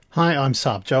Hi, I'm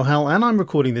Saab Johal and I'm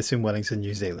recording this in Wellington,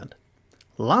 New Zealand.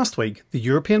 Last week, the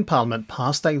European Parliament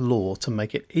passed a law to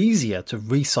make it easier to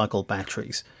recycle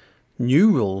batteries.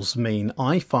 New rules mean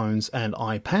iPhones and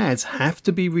iPads have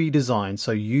to be redesigned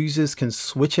so users can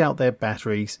switch out their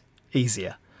batteries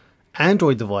easier.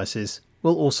 Android devices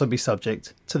will also be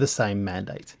subject to the same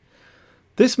mandate.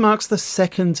 This marks the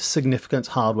second significant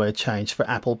hardware change for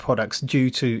Apple products due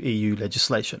to EU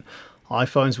legislation.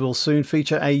 iPhones will soon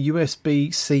feature a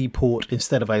USB-C port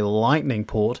instead of a Lightning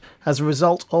port as a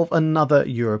result of another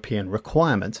European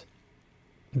requirement.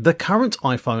 The current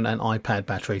iPhone and iPad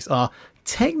batteries are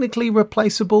technically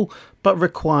replaceable but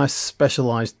require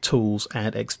specialized tools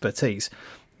and expertise.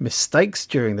 Mistakes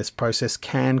during this process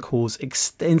can cause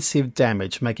extensive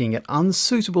damage, making it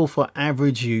unsuitable for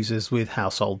average users with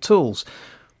household tools.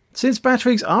 Since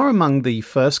batteries are among the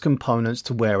first components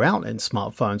to wear out in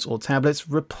smartphones or tablets,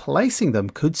 replacing them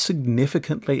could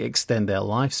significantly extend their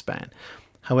lifespan.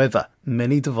 However,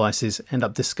 many devices end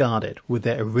up discarded with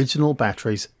their original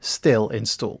batteries still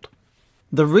installed.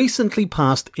 The recently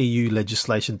passed EU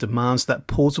legislation demands that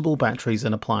portable batteries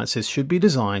and appliances should be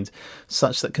designed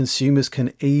such that consumers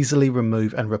can easily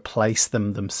remove and replace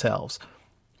them themselves.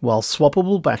 While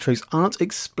swappable batteries aren't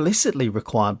explicitly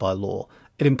required by law,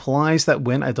 it implies that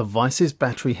when a device's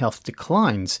battery health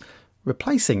declines,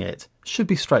 replacing it should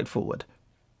be straightforward.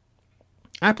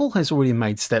 Apple has already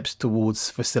made steps towards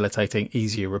facilitating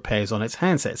easier repairs on its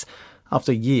handsets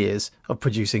after years of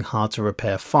producing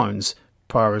hard-to-repair phones,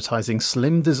 prioritizing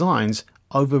slim designs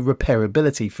over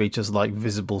repairability features like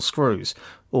visible screws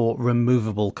or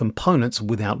removable components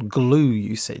without glue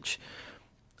usage.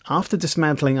 After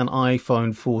dismantling an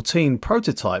iPhone 14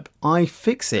 prototype,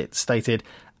 iFixit stated,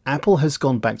 Apple has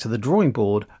gone back to the drawing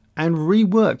board and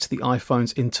reworked the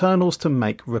iPhone's internals to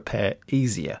make repair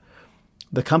easier.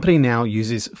 The company now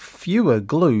uses fewer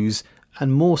glues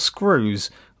and more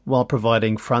screws while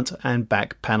providing front and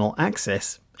back panel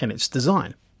access in its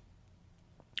design.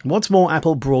 What's more,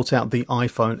 Apple brought out the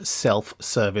iPhone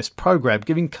self-service program,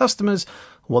 giving customers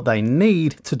what they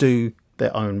need to do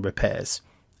their own repairs.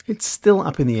 It's still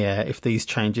up in the air if these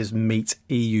changes meet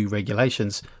EU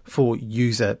regulations for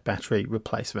user battery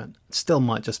replacement. It still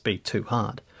might just be too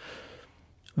hard.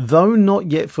 Though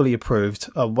not yet fully approved,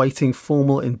 awaiting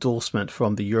formal endorsement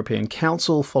from the European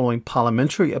Council following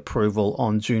parliamentary approval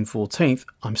on June 14th,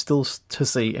 I'm still to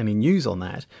see any news on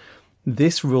that.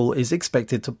 This rule is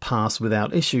expected to pass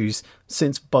without issues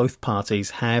since both parties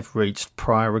have reached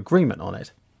prior agreement on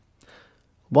it.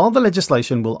 While the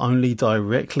legislation will only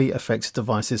directly affect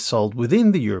devices sold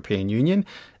within the European Union,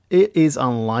 it is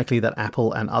unlikely that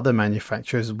Apple and other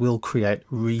manufacturers will create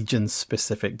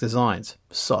region-specific designs.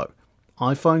 So,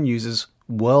 iPhone users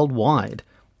worldwide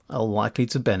are likely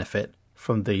to benefit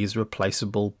from these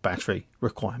replaceable battery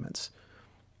requirements.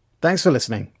 Thanks for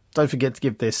listening. Don't forget to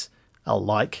give this a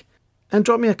like and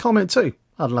drop me a comment too.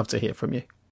 I'd love to hear from you.